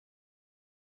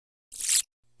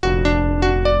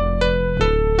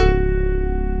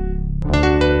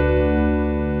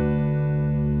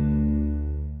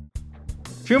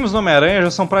Filmes do Homem-Aranha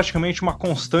já são praticamente uma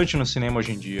constante no cinema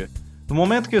hoje em dia. No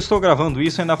momento que eu estou gravando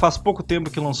isso, ainda faz pouco tempo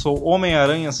que lançou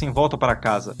Homem-Aranha Sem Volta para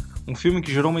Casa, um filme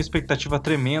que gerou uma expectativa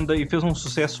tremenda e fez um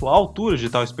sucesso à altura de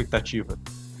tal expectativa.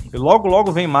 E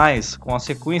logo vem mais, com a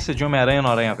sequência de Homem-Aranha no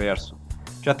Aranhaverso.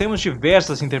 Já temos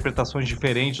diversas interpretações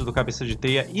diferentes do Cabeça de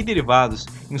Teia e derivados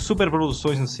em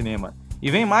superproduções no cinema.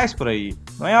 E vem mais por aí,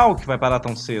 não é algo que vai parar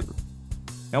tão cedo.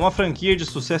 É uma franquia de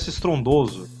sucesso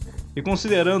estrondoso. E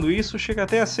considerando isso, chega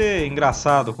até a ser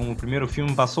engraçado como o primeiro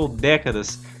filme passou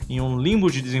décadas em um limbo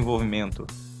de desenvolvimento.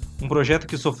 Um projeto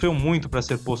que sofreu muito para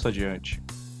ser posto adiante.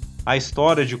 A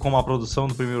história de como a produção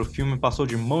do primeiro filme passou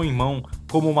de mão em mão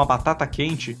como uma batata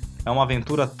quente é uma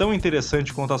aventura tão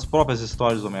interessante quanto as próprias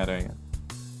histórias do Homem-Aranha.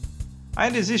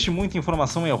 Ainda existe muita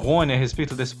informação errônea a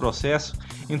respeito desse processo,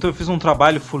 então eu fiz um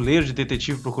trabalho fuleiro de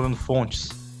detetive procurando fontes.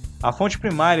 A fonte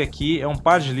primária aqui é um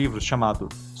par de livros chamado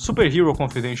Super Hero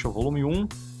Confidential Volume 1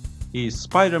 e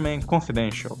Spider-Man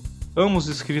Confidential, ambos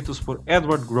escritos por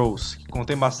Edward Gross, que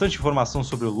contém bastante informação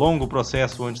sobre o longo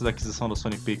processo antes da aquisição da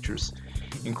Sony Pictures,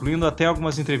 incluindo até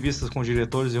algumas entrevistas com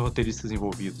diretores e roteiristas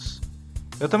envolvidos.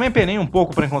 Eu também penei um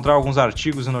pouco para encontrar alguns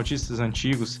artigos e notícias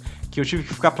antigos que eu tive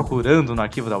que ficar procurando no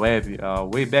arquivo da web, a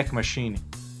Wayback Machine.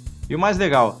 E o mais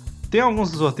legal, tem alguns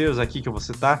dos roteiros aqui que eu vou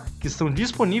citar que estão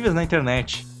disponíveis na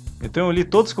internet, então eu li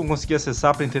todos que eu consegui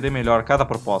acessar para entender melhor cada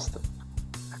proposta.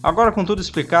 Agora, com tudo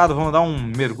explicado, vamos dar um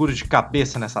mergulho de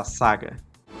cabeça nessa saga.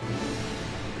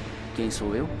 Quem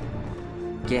sou eu?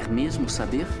 Quer mesmo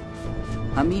saber?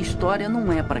 A minha história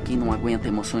não é para quem não aguenta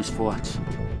emoções fortes.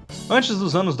 Antes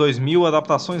dos anos 2000,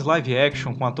 adaptações live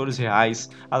action com atores reais,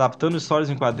 adaptando histórias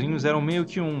em quadrinhos, eram meio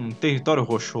que um território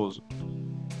rochoso.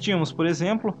 Tínhamos, por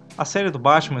exemplo, a série do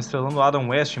Batman estrelando Adam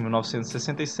West em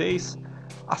 1966,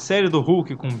 a série do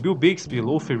Hulk com Bill Bixby e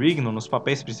Lou Ferrigno nos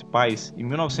papéis principais em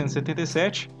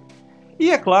 1977, e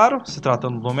é claro, se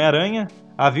tratando do Homem-Aranha,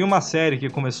 havia uma série que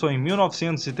começou em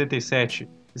 1977,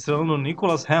 estrelando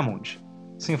Nicholas Hammond,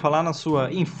 sem falar na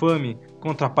sua infame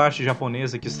contraparte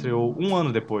japonesa que estreou um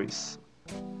ano depois.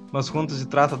 Mas quando se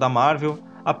trata da Marvel,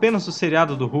 apenas o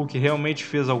seriado do Hulk realmente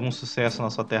fez algum sucesso na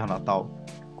sua terra natal,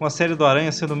 com a série do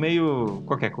Aranha sendo meio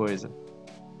qualquer coisa.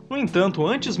 No entanto,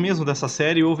 antes mesmo dessa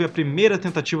série, houve a primeira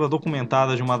tentativa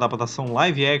documentada de uma adaptação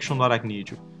live action do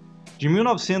Aracnídeo. De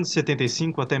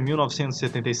 1975 até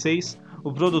 1976,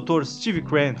 o produtor Steve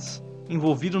Krantz,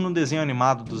 envolvido no desenho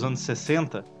animado dos anos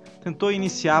 60, tentou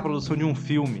iniciar a produção de um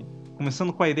filme,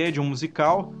 começando com a ideia de um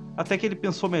musical, até que ele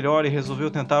pensou melhor e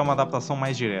resolveu tentar uma adaptação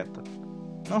mais direta.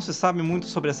 Não se sabe muito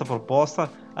sobre essa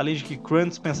proposta, além de que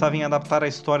Krantz pensava em adaptar a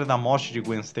história da morte de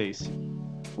Gwen Stacy.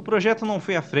 O projeto não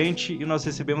foi à frente e nós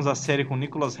recebemos a série com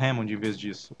Nicholas Hammond em vez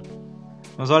disso.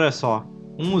 Mas olha só,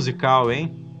 um musical,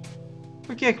 hein?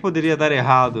 Por que é que poderia dar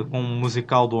errado com um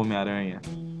musical do Homem-Aranha?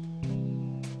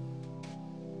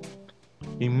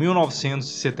 Em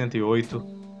 1978,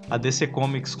 a DC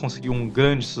Comics conseguiu um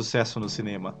grande sucesso no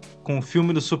cinema, com o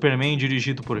filme do Superman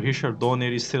dirigido por Richard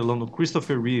Donner estrelando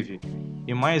Christopher Reeve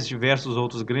e mais diversos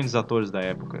outros grandes atores da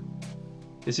época.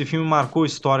 Esse filme marcou a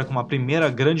história como a primeira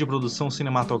grande produção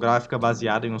cinematográfica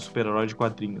baseada em um super-herói de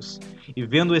quadrinhos. E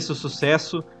vendo esse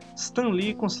sucesso, Stan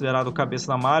Lee, considerado o cabeça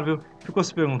da Marvel, ficou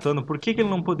se perguntando por que ele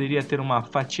não poderia ter uma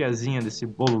fatiazinha desse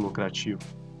bolo lucrativo.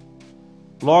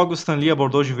 Logo, Stan Lee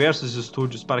abordou diversos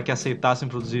estúdios para que aceitassem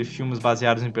produzir filmes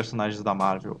baseados em personagens da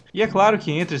Marvel. E é claro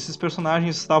que entre esses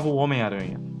personagens estava o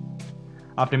Homem-Aranha.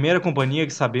 A primeira companhia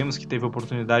que sabemos que teve a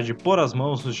oportunidade de pôr as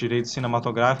mãos nos direitos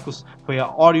cinematográficos foi a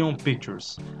Orion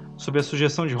Pictures, sob a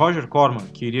sugestão de Roger Corman,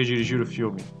 que iria dirigir o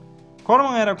filme.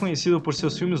 Corman era conhecido por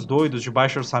seus filmes doidos de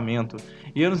baixo orçamento,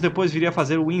 e anos depois viria a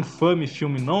fazer o infame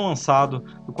filme não lançado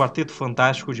do Quarteto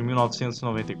Fantástico de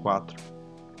 1994.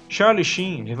 Charlie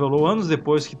Sheen revelou anos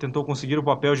depois que tentou conseguir o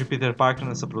papel de Peter Parker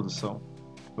nessa produção,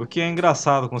 o que é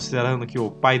engraçado considerando que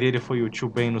o pai dele foi o tio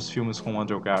Ben nos filmes com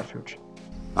Andrew Garfield.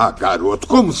 Ah, garoto,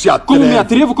 como se atreve? Como me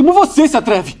atrevo? Como você se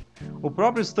atreve? O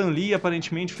próprio Stan Lee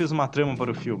aparentemente fez uma trama para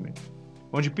o filme,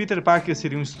 onde Peter Parker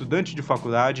seria um estudante de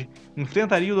faculdade,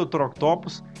 enfrentaria o Dr.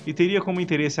 Octopus e teria como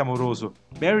interesse amoroso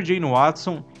Mary Jane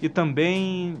Watson e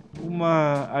também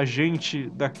uma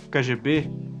agente da KGB,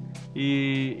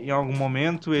 e em algum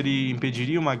momento ele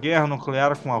impediria uma guerra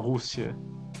nuclear com a Rússia.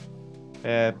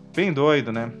 É bem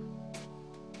doido, né?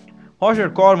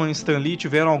 Roger Corman e Stan Lee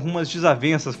tiveram algumas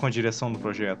desavenças com a direção do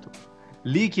projeto.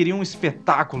 Lee queria um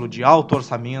espetáculo de alto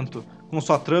orçamento, com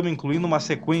sua trama incluindo uma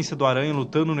sequência do Aranha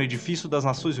lutando no edifício das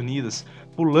Nações Unidas,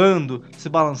 pulando, se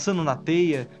balançando na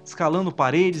teia, escalando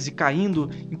paredes e caindo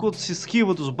enquanto se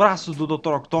esquiva dos braços do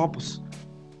Dr. Octopus.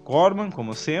 Corman,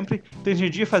 como sempre,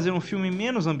 pretendia fazer um filme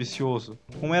menos ambicioso,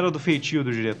 como era do feitio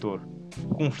do diretor.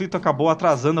 O conflito acabou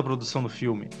atrasando a produção do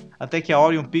filme, até que a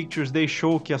Orion Pictures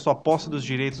deixou que a sua posse dos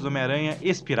direitos do Homem-Aranha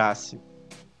expirasse,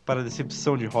 para a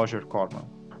decepção de Roger Corman.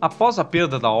 Após a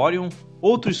perda da Orion,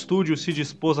 outro estúdio se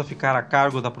dispôs a ficar a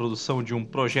cargo da produção de um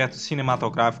projeto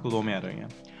cinematográfico do Homem-Aranha,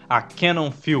 a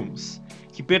Cannon Films,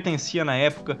 que pertencia na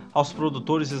época aos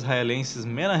produtores israelenses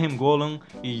Menahem Golan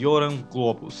e Yoram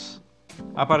Globus.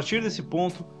 A partir desse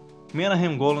ponto,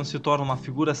 Menahem Golan se torna uma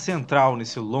figura central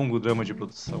nesse longo drama de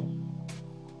produção.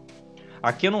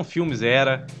 A Cannon Films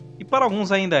era, e para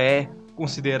alguns ainda é,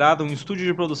 considerada um estúdio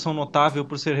de produção notável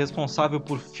por ser responsável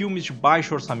por filmes de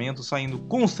baixo orçamento saindo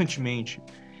constantemente,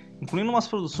 incluindo umas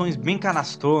produções bem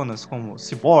canastronas como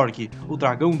Cyborg, O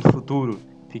Dragão do Futuro,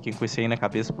 fiquem com esse aí na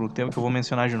cabeça por um tempo que eu vou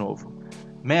mencionar de novo,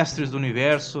 Mestres do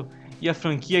Universo e a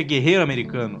franquia Guerreiro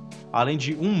Americano, além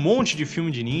de um monte de filme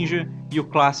de ninja e o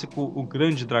clássico O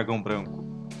Grande Dragão Branco.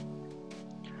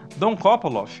 Don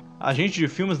Kopoloff, agente de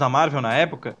filmes da Marvel na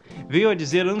época, veio a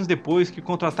dizer anos depois que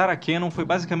contratar a Cannon foi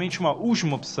basicamente uma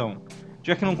última opção,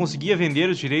 já que não conseguia vender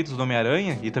os direitos do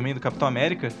Homem-Aranha e também do Capitão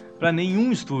América para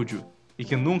nenhum estúdio, e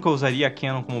que nunca usaria a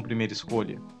Cannon como primeira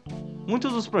escolha.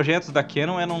 Muitos dos projetos da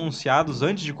Cannon eram anunciados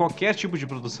antes de qualquer tipo de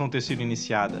produção ter sido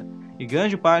iniciada, e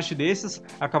grande parte desses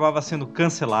acabava sendo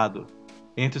cancelado.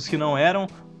 Entre os que não eram,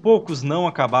 poucos não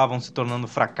acabavam se tornando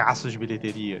fracassos de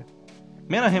bilheteria.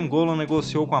 Menahem Golan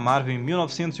negociou com a Marvel em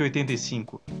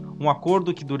 1985, um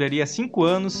acordo que duraria 5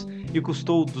 anos e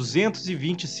custou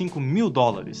 $225 mil.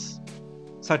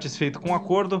 Satisfeito com o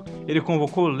acordo, ele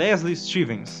convocou Leslie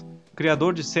Stevens,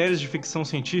 criador de séries de ficção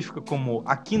científica como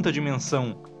A Quinta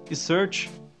Dimensão e Search,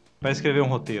 para escrever um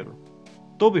roteiro.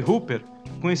 Tobe Hooper,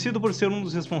 conhecido por ser um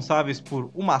dos responsáveis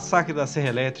por O Massacre da Serra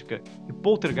Elétrica e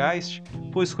Poltergeist,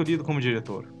 foi escolhido como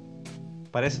diretor.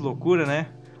 Parece loucura, né?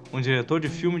 Um diretor de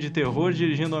filme de terror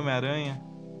dirigindo Homem-Aranha.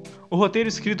 O roteiro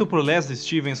escrito por Leslie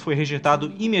Stevens foi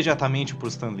rejeitado imediatamente por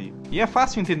Stan Lee. E é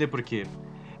fácil entender por quê.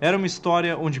 Era uma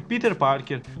história onde Peter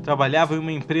Parker trabalhava em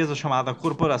uma empresa chamada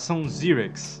Corporação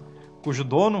Xerox, cujo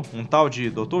dono, um tal de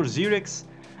Dr. Xerox,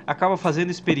 acaba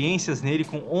fazendo experiências nele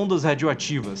com ondas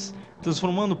radioativas,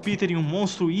 transformando Peter em um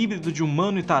monstro híbrido de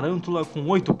humano e tarântula com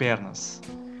 8 pernas.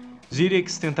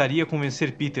 Xerox tentaria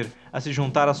convencer Peter a se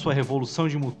juntar à sua revolução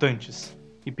de mutantes,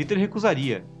 e Peter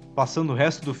recusaria, passando o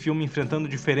resto do filme enfrentando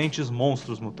diferentes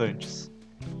monstros mutantes.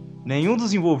 Nenhum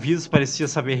dos envolvidos parecia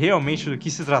saber realmente do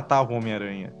que se tratava o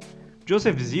Homem-Aranha.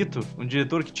 Joseph Zito, um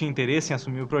diretor que tinha interesse em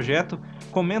assumir o projeto,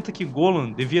 comenta que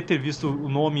Golan devia ter visto o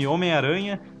nome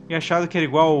Homem-Aranha e achado que era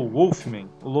igual ao Wolfman,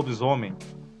 o lobisomem.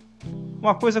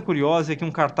 Uma coisa curiosa é que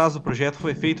um cartaz do projeto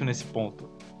foi feito nesse ponto,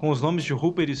 com os nomes de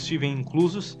Hooper e Steven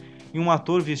inclusos e um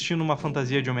ator vestindo uma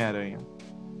fantasia de Homem-Aranha.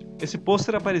 Esse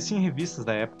pôster aparecia em revistas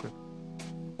da época.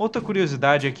 Outra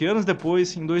curiosidade é que anos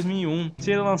depois, em 2001,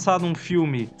 seria lançado um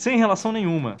filme sem relação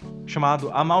nenhuma, chamado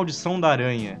A Maldição da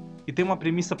Aranha, que tem uma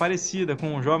premissa parecida,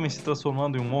 com um jovem se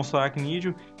transformando em um monstro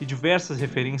aracnídeo e diversas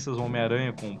referências ao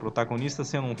Homem-Aranha, com o protagonista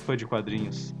sendo um fã de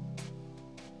quadrinhos.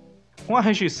 Com a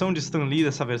rejeição de Stan Lee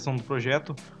dessa versão do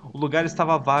projeto, o lugar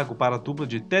estava vago para a dupla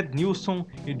de Ted Nilsson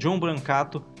e John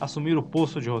Brancato assumir o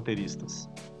posto de roteiristas.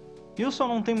 Nilsson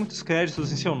não tem muitos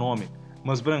créditos em seu nome,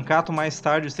 mas Brancato mais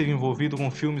tarde esteve envolvido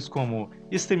com filmes como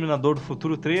Exterminador do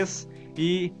Futuro 3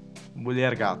 e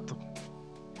Mulher Gato.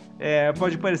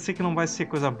 Pode parecer que não vai ser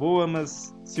coisa boa,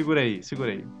 mas segura aí.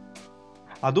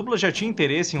 A dupla já tinha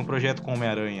interesse em um projeto com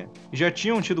Homem-Aranha, e já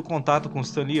tinham tido contato com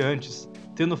Stan Lee antes,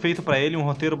 tendo feito para ele um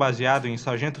roteiro baseado em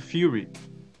Sargento Fury,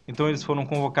 então eles foram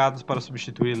convocados para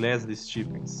substituir Leslie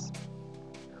Stevens.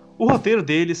 O roteiro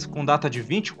deles, com data de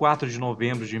 24 de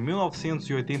novembro de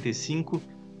 1985,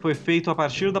 foi feito a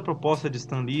partir da proposta de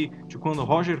Stan Lee de quando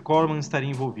Roger Corman estaria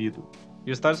envolvido,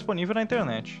 e está disponível na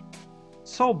internet.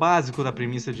 Só o básico da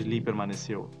premissa de Lee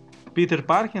permaneceu. Peter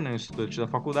Parker é um estudante da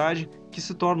faculdade que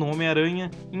se torna um Homem-Aranha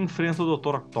e enfrenta o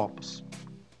Dr. Octopus.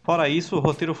 Fora isso, o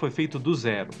roteiro foi feito do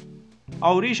zero.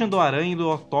 A origem do Aranha e do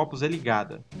Octopus é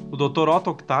ligada. O Dr. Otto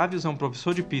Octavius é um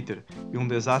professor de Peter, e um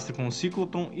desastre com o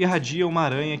Ciclotron irradia uma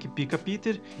aranha que pica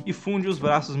Peter e funde os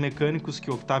braços mecânicos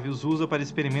que Octavius usa para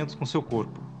experimentos com seu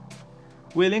corpo.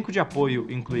 O elenco de apoio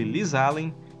inclui Liz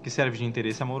Allen, que serve de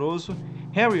interesse amoroso,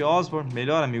 Harry Osborn,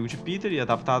 melhor amigo de Peter e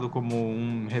adaptado como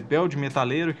um rebelde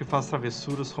metaleiro que faz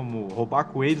travessuras como roubar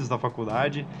coelhos da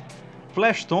faculdade,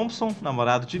 Flash Thompson,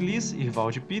 namorado de Liz e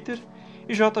rival de Peter,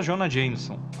 e J. Jonah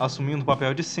Jameson, assumindo o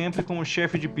papel de sempre como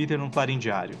chefe de Peter no Clarim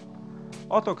Diário.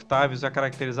 Otto Octavius é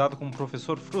caracterizado como um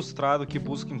professor frustrado que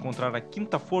busca encontrar a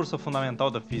quinta força fundamental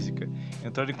da física,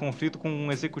 entrando em conflito com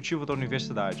um executivo da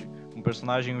universidade, um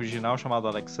personagem original chamado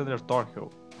Alexander Torkel.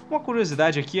 Uma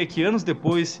curiosidade aqui é que anos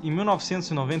depois, em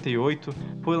 1998,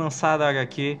 foi lançada a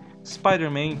HQ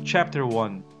Spider-Man Chapter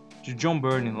 1, de John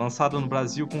Byrne, lançada no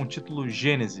Brasil com o título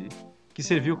Gênese, que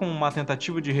serviu como uma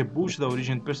tentativa de reboot da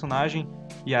origem do personagem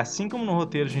e, assim como no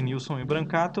roteiro de Nilson e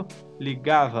Brancato,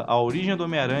 ligava a origem do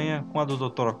Homem-Aranha com a do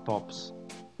Dr. Octopus.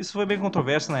 Isso foi bem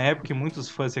controverso na época e muitos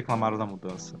fãs reclamaram da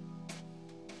mudança.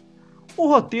 O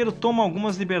roteiro toma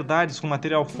algumas liberdades com o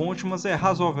material fonte, mas é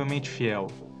razoavelmente fiel.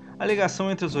 A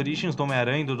ligação entre as origens do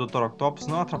Homem-Aranha e do Dr. Octopus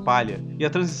não atrapalha, e a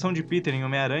transição de Peter em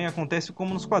Homem-Aranha acontece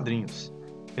como nos quadrinhos.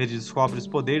 Ele descobre os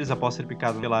poderes após ser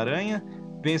picado pela aranha,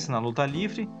 vence na luta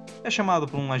livre, é chamado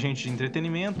por um agente de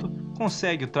entretenimento,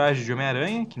 consegue o traje de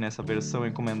Homem-Aranha, que nessa versão é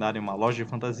encomendado em uma loja de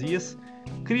fantasias,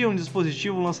 cria um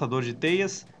dispositivo lançador de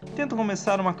teias, tenta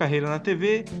começar uma carreira na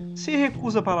TV, se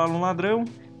recusa a parar um ladrão,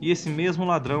 e esse mesmo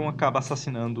ladrão acaba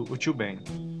assassinando o tio Ben.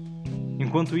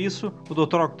 Enquanto isso, o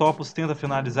Dr. Octopus tenta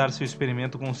finalizar seu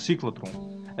experimento com o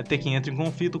ciclotron, até que entra em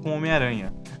conflito com o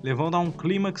Homem-Aranha, levando a um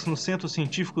clímax no centro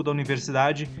científico da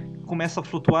universidade que começa a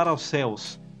flutuar aos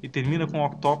céus, e termina com o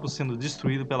Octopus sendo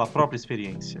destruído pela própria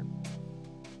experiência.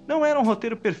 Não era um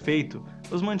roteiro perfeito,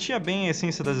 mas mantinha bem a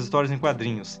essência das histórias em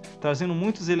quadrinhos, trazendo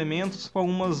muitos elementos com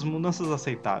algumas mudanças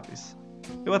aceitáveis.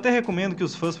 Eu até recomendo que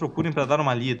os fãs procurem para dar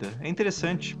uma lida, é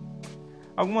interessante.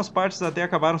 Algumas partes até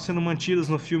acabaram sendo mantidas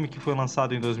no filme que foi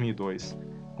lançado em 2002,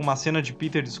 com uma cena de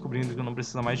Peter descobrindo que não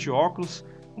precisa mais de óculos,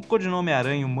 um codinome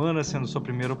Aranha Humana sendo sua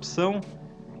primeira opção,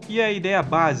 e a ideia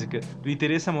básica do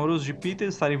interesse amoroso de Peter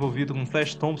estar envolvido com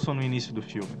Flash Thompson no início do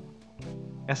filme.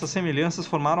 Essas semelhanças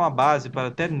formaram a base para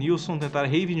Ted Nilsson tentar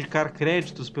reivindicar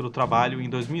créditos pelo trabalho em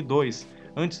 2002,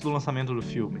 antes do lançamento do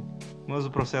filme, mas o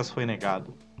processo foi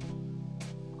negado.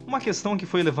 Uma questão que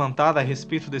foi levantada a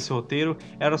respeito desse roteiro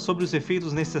era sobre os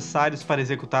efeitos necessários para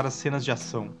executar as cenas de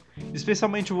ação,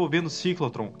 especialmente envolvendo o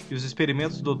Ciclotron e os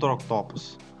experimentos do Dr.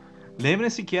 Octopus.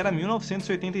 Lembrem-se que era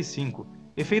 1985,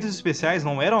 efeitos especiais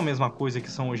não eram a mesma coisa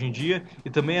que são hoje em dia e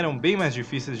também eram bem mais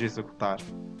difíceis de executar.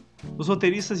 Os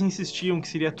roteiristas insistiam que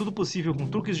seria tudo possível com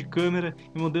truques de câmera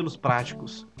e modelos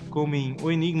práticos, como em O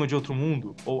Enigma de Outro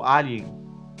Mundo ou Alien.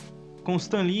 Com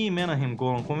Stan Lee e Menahem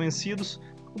Golan convencidos,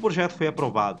 o projeto foi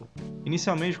aprovado,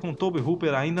 inicialmente com Tobe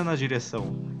Hooper ainda na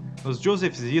direção, mas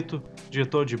Joseph Zito,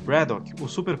 diretor de Braddock, o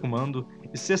Supercomando,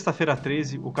 e Sexta-feira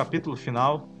 13, o capítulo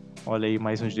final, olha aí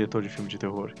mais um diretor de filme de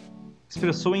terror,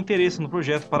 expressou interesse no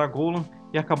projeto para Golan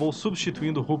e acabou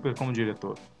substituindo Hooper como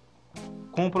diretor.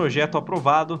 Com o projeto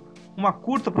aprovado, uma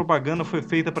curta propaganda foi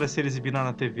feita para ser exibida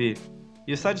na TV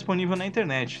e está disponível na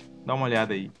internet, dá uma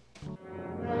olhada aí.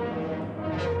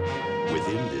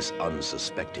 Within this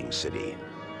unsuspecting city,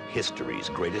 history's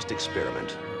greatest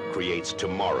experiment creates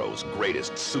tomorrow's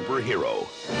greatest superhero,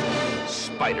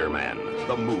 Spider-Man,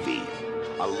 the movie.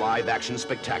 A live-action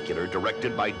spectacular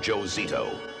directed by Joe Zito,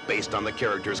 based on the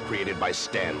characters created by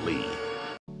Stan Lee.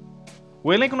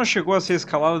 O elenco não chegou a ser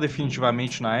escalado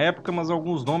definitivamente na época, mas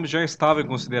alguns nomes já estavam em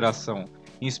consideração,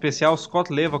 em especial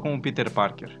Scott Leva como Peter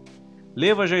Parker.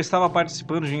 Leva já estava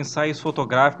participando de ensaios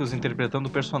fotográficos interpretando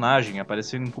o personagem,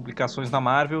 aparecendo em publicações da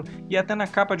Marvel e até na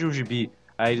capa de um gibi,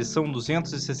 a edição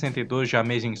 262 de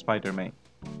Amazing Spider-Man.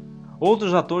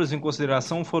 Outros atores em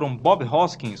consideração foram Bob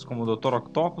Hoskins como o Dr.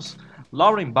 Octopus,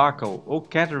 Lauren Bacall ou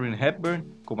Katharine Hepburn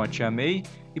como a Tia May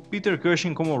e Peter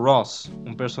Cushing como Ross,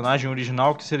 um personagem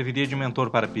original que serviria de mentor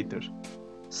para Peter.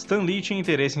 Stan Lee tinha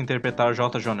interesse em interpretar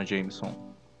J. Jonah Jameson.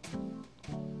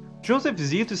 Joseph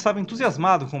Zito estava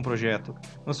entusiasmado com o projeto,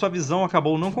 mas sua visão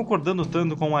acabou não concordando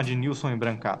tanto com a de Nilsson e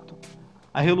Brancato.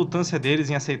 A relutância deles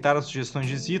em aceitar as sugestões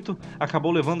de Zito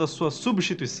acabou levando à sua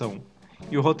substituição,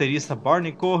 e o roteirista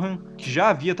Barney Cohen, que já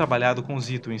havia trabalhado com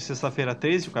Zito em Sexta-feira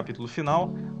 13, o capítulo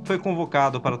final, foi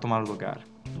convocado para tomar o lugar.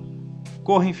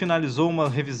 Cohen finalizou uma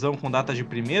revisão com data de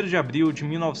 1º de abril de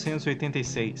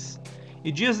 1986,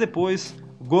 e dias depois,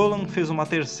 Golan fez uma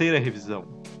terceira revisão.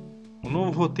 O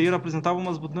novo roteiro apresentava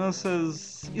umas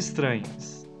mudanças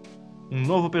estranhas. Um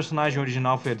novo personagem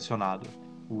original foi adicionado,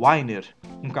 Weiner,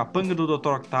 um capanga do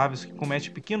Dr. Octavius que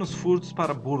comete pequenos furtos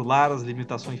para burlar as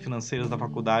limitações financeiras da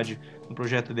faculdade no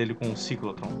projeto dele com o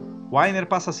Ciclotron. Weiner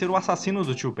passa a ser o assassino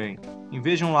do tio Ben, em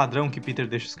vez de um ladrão que Peter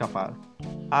deixa escapar.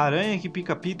 A aranha que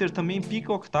pica Peter também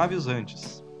pica Octavius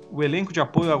antes. O elenco de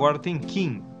apoio agora tem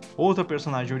Kim, outra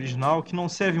personagem original que não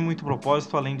serve muito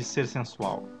propósito além de ser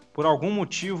sensual. Por algum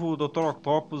motivo, o Dr.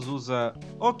 Octopus usa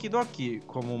okidoki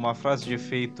como uma frase de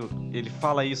efeito, ele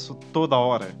fala isso toda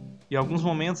hora. E em alguns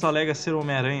momentos alega ser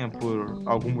Homem-Aranha por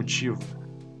algum motivo.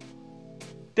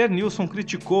 Ted Nilsson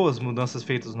criticou as mudanças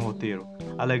feitas no roteiro,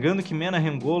 alegando que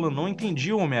Menahem Golan não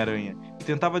entendia o Homem-Aranha e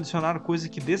tentava adicionar coisas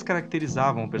que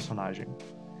descaracterizavam o personagem.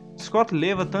 Scott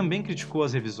Leva também criticou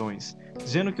as revisões,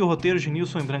 dizendo que o roteiro de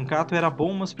Nilsson em Brancato era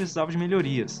bom, mas precisava de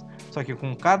melhorias, só que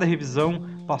com cada revisão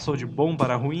passou de bom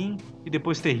para ruim e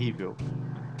depois terrível.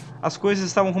 As coisas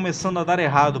estavam começando a dar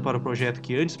errado para o projeto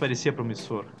que antes parecia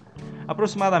promissor.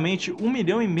 Aproximadamente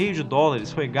 $1,5 milhão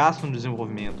foi gasto no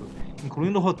desenvolvimento,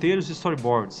 incluindo roteiros e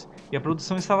storyboards, e a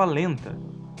produção estava lenta.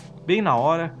 Bem na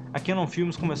hora, a Cannon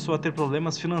Films começou a ter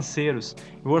problemas financeiros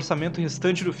e o orçamento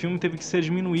restante do filme teve que ser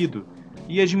diminuído,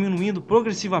 e ia diminuindo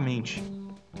progressivamente.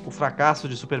 O fracasso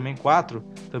de Superman 4,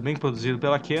 também produzido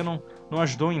pela Cannon, não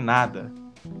ajudou em nada.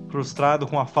 Frustrado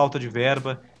com a falta de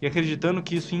verba e acreditando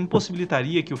que isso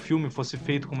impossibilitaria que o filme fosse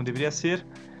feito como deveria ser,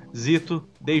 Zito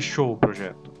deixou o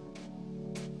projeto.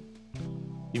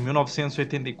 Em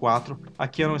 1984, a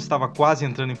Cannon estava quase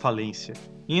entrando em falência,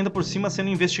 e ainda por cima sendo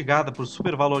investigada por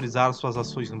supervalorizar suas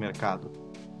ações no mercado.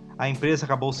 A empresa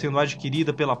acabou sendo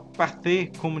adquirida pela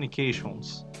Parte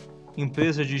Communications,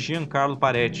 empresa de Giancarlo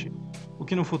Paretti, o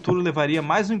que no futuro levaria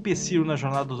mais um empecilho na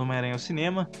jornada do Homem-Aranha ao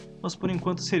cinema, mas por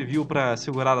enquanto serviu para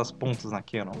segurar as pontas na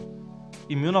Cannon.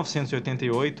 Em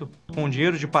 1988, com o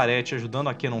dinheiro de Paretti ajudando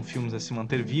a Cannon Films a se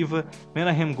manter viva,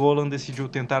 Menahem Golan decidiu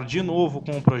tentar de novo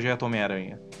com o projeto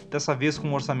Homem-Aranha, dessa vez com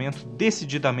um orçamento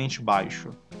decididamente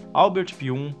baixo. Albert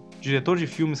Pyun, diretor de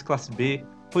filmes classe B,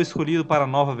 foi escolhido para a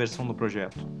nova versão do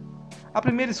projeto. A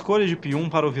primeira escolha de Pyun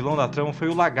para o vilão da trama foi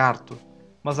o Lagarto,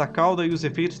 mas a cauda e os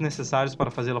efeitos necessários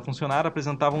para fazê-la funcionar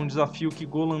apresentavam um desafio que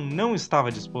Golan não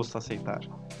estava disposto a aceitar.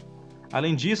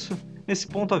 Além disso, nesse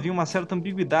ponto havia uma certa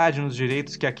ambiguidade nos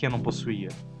direitos que a Cannon possuía.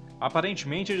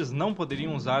 Aparentemente eles não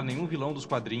poderiam usar nenhum vilão dos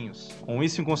quadrinhos. Com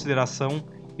isso em consideração,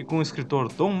 e com o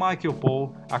escritor Don Michael Poe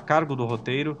a cargo do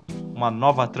roteiro, uma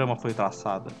nova trama foi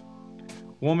traçada.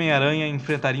 O Homem-Aranha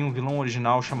enfrentaria um vilão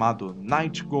original chamado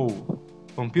Night Ghoul,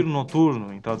 vampiro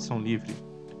noturno em tradução livre,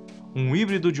 um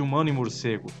híbrido de humano e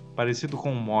morcego, parecido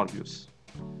com o Morbius.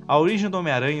 A origem do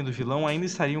Homem-Aranha e do vilão ainda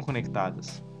estariam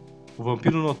conectadas. O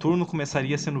vampiro noturno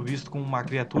começaria sendo visto como uma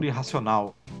criatura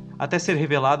irracional, até ser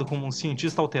revelado como um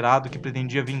cientista alterado que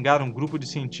pretendia vingar um grupo de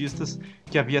cientistas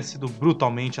que havia sido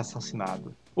brutalmente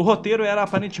assassinado. O roteiro era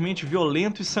aparentemente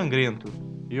violento e sangrento,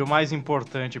 e o mais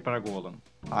importante para Golan,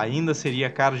 ainda seria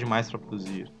caro demais para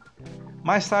produzir.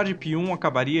 Mais tarde, Pyun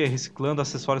acabaria reciclando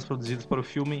acessórios produzidos para o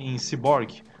filme em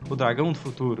Cyborg, o Dragão do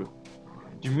Futuro,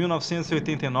 de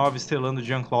 1989, estrelando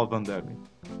Jean-Claude Van Damme.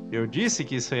 Eu disse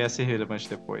que isso ia ser relevante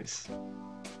depois.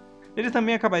 Ele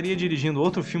também acabaria dirigindo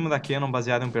outro filme da Cannon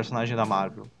baseado em um personagem da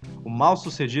Marvel, o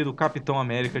mal-sucedido Capitão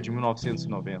América de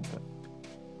 1990.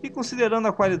 E considerando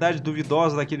a qualidade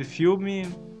duvidosa daquele filme,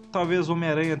 talvez o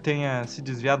Homem-Aranha tenha se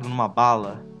desviado numa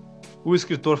bala. O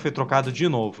escritor foi trocado de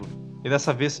novo, e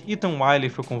dessa vez Ethan Wiley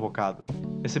foi convocado,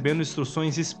 recebendo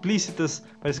instruções explícitas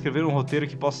para escrever um roteiro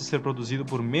que possa ser produzido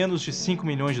por menos de $5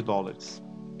 milhões.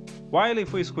 Wiley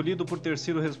foi escolhido por ter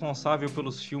sido responsável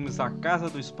pelos filmes A Casa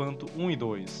do Espanto 1 e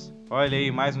 2. Olha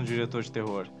aí, mais um diretor de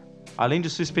terror. Além de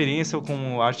sua experiência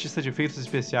como artista de efeitos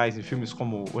especiais em filmes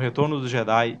como O Retorno do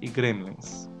Jedi e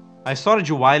Gremlins. A história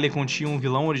de Wiley continha um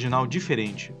vilão original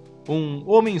diferente, um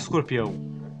Homem-Escorpião,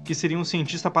 que seria um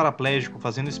cientista paraplégico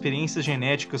fazendo experiências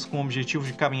genéticas com o objetivo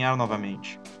de caminhar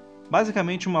novamente.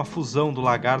 Basicamente uma fusão do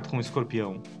Lagarto com o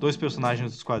Escorpião, dois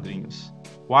personagens dos quadrinhos.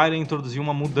 Wiley introduziu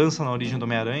uma mudança na origem do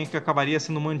Homem-Aranha que acabaria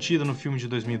sendo mantida no filme de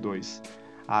 2002.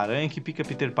 A aranha que pica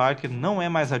Peter Parker não é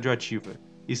mais radioativa,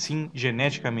 e sim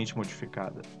geneticamente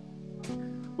modificada.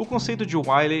 O conceito de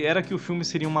Wiley era que o filme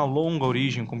seria uma longa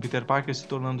origem, com Peter Parker se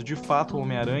tornando de fato o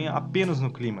Homem-Aranha apenas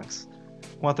no clímax,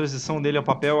 com a transição dele ao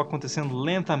papel acontecendo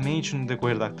lentamente no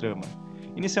decorrer da trama,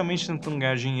 inicialmente tentando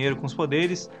ganhar dinheiro com os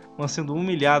poderes, mas sendo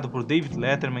humilhado por David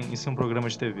Letterman em seu programa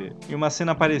de TV, e uma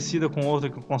cena parecida com outra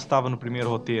que constava no primeiro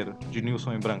roteiro, de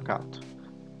Nilsson em Brancato.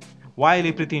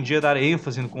 Wiley pretendia dar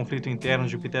ênfase no conflito interno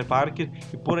de Peter Parker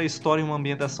e pôr a história em uma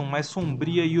ambientação mais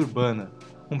sombria e urbana,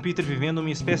 com Peter vivendo uma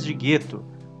espécie de gueto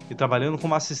e trabalhando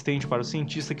como assistente para o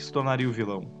cientista que se tornaria o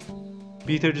vilão.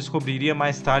 Peter descobriria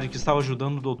mais tarde que estava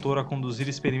ajudando o doutor a conduzir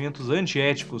experimentos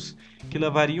antiéticos que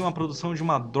levariam à produção de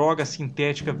uma droga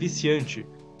sintética viciante,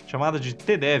 chamada de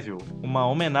T-Devil, uma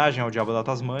homenagem ao Diabo da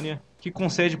Tasmânia, que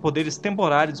concede poderes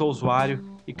temporários ao usuário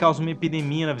e causa uma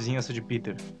epidemia na vizinhança de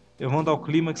Peter, levando ao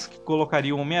clímax que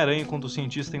colocaria o Homem-Aranha contra o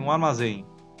cientista em um armazém,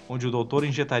 onde o doutor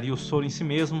injetaria o soro em si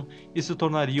mesmo e se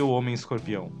tornaria o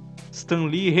Homem-Escorpião. Stan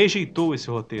Lee rejeitou esse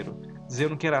roteiro,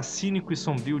 dizendo que era cínico e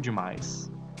sombrio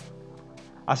demais.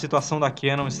 A situação da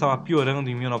Canon estava piorando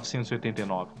em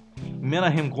 1989.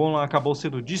 Menahem Golan acabou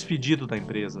sendo despedido da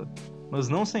empresa, mas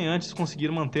não sem antes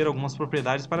conseguir manter algumas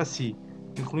propriedades para si,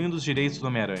 incluindo os direitos do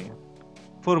Homem-Aranha.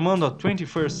 Formando a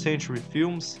 21st Century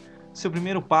Films, seu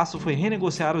primeiro passo foi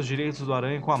renegociar os direitos do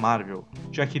Aranha com a Marvel,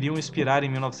 já que iriam expirar em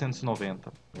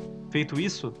 1990. Feito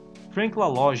isso, Frank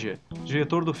LaLoggia,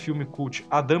 diretor do filme cult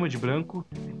A Dama de Branco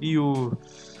e o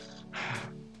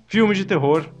filme de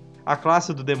terror A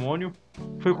Classe do Demônio,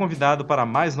 foi convidado para a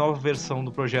mais nova versão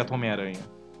do projeto Homem-Aranha,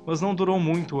 mas não durou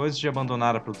muito antes de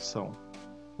abandonar a produção.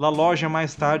 LaLoggia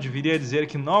mais tarde viria a dizer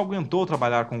que não aguentou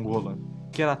trabalhar com Golan,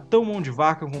 que era tão mão de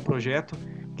vaca com o projeto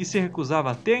que se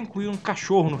recusava até a incluir um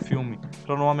cachorro no filme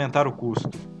para não aumentar o custo.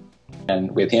 And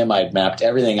with him, I'd mapped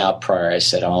everything out prior. I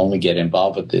said, I'll only get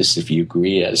involved with this if you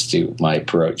agree as to my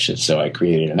approach. And so I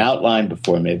created an outline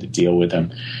before I made the deal with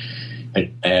him.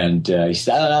 And he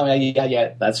said, oh, no,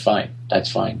 yeah, that's fine.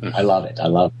 That's fine. I love it. I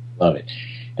love it.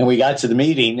 And we got to the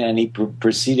meeting, and he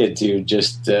proceeded to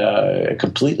just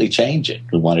completely change it.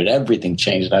 We wanted everything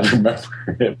changed. And I remember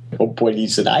at one point he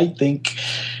said, I think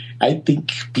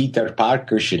Peter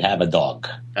Parker should have a dog.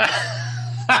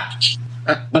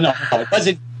 No, it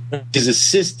wasn't his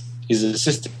assistant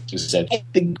who said, I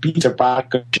think Peter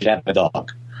Parker should have a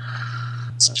dog.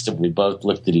 So we both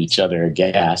looked at each other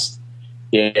aghast.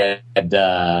 And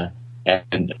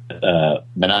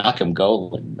Menahem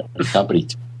Golan, the company,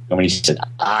 when he said,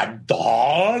 a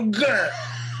dog?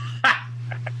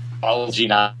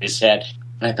 Bulging out his head.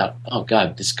 And I thought, oh,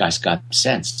 God, this guy's got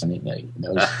sense. I mean,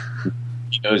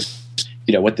 he knows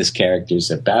what this character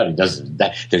is about. He doesn't.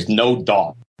 There's no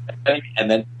dog. And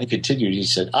then he continued. He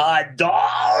said, a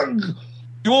dog?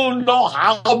 You know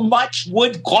how much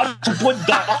would cost to put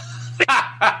dog?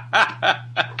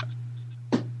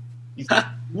 He said,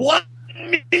 $1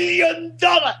 million.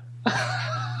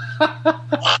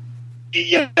 $1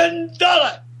 million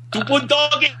to put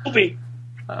dog in movie.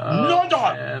 No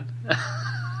dog.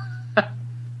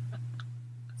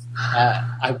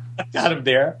 I walked out of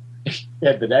there.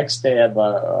 And the next day,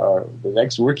 the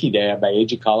next working day, my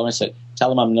agent called him and said,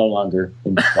 "Tell him I'm no longer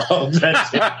involved."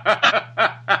 That's it.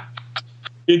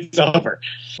 It's over.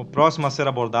 O próximo a ser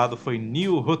abordado foi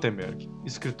Neil Ruthenberg,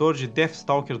 escritor de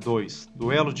Deathstalker 2,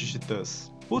 Duelo de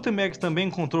Titãs. Ruthenberg também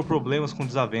encontrou problemas com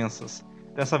desavenças,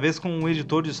 dessa vez com um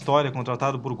editor de história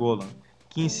contratado por Golan,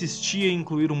 que insistia em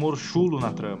incluir humor chulo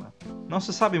na trama. Não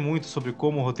se sabe muito sobre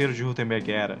como o roteiro de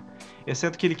Ruthenberg era,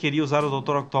 exceto que ele queria usar o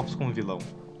Dr. Octopus como vilão.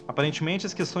 Aparentemente,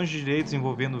 as questões de direitos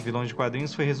envolvendo o vilão de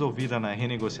quadrinhos foi resolvida na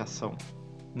renegociação.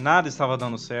 Nada estava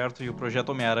dando certo e o projeto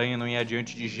Homem-Aranha não ia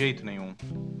adiante de jeito nenhum.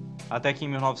 Até que em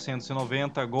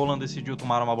 1990, Golan decidiu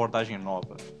tomar uma abordagem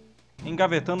nova.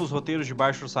 Engavetando os roteiros de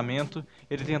baixo orçamento,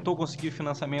 ele tentou conseguir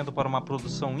financiamento para uma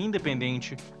produção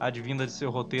independente advinda de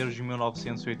seu roteiro de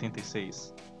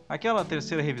 1986. Aquela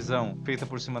terceira revisão, feita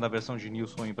por cima da versão de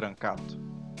Nilson em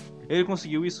Brancato. Ele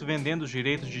conseguiu isso vendendo os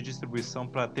direitos de distribuição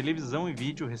para televisão e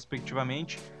vídeo,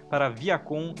 respectivamente, para a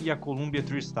Viacom e a Columbia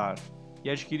TriStar, e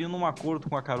adquirindo um acordo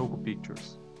com a Caruco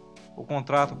Pictures. O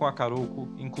contrato com a Caruco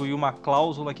incluiu uma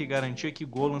cláusula que garantia que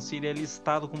Golan seria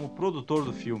listado como produtor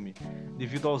do filme,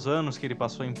 devido aos anos que ele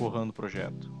passou empurrando o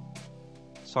projeto.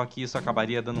 Só que isso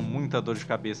acabaria dando muita dor de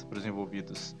cabeça para os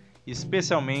envolvidos,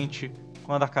 especialmente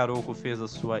quando a Caruco fez a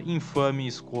sua infame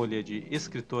escolha de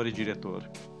escritor e diretor,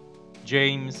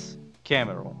 James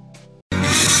Cameron.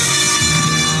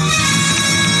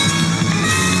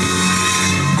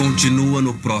 Continua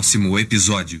no próximo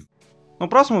episódio. No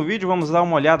próximo vídeo vamos dar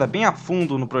uma olhada bem a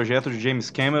fundo no projeto de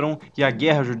James Cameron e a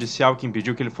guerra judicial que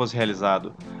impediu que ele fosse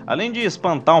realizado, além de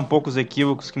espantar um pouco os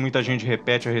equívocos que muita gente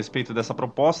repete a respeito dessa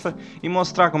proposta e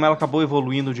mostrar como ela acabou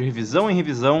evoluindo de revisão em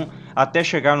revisão até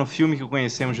chegar no filme que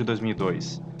conhecemos de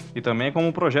 2002, e também como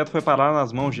o projeto foi parar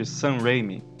nas mãos de Sam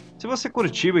Raimi. Se você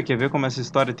curtiu e quer ver como essa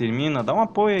história termina, dá um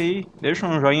apoio aí, deixa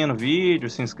um joinha no vídeo,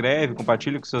 se inscreve,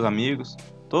 compartilha com seus amigos,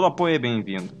 todo apoio é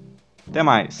bem-vindo. Até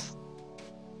mais!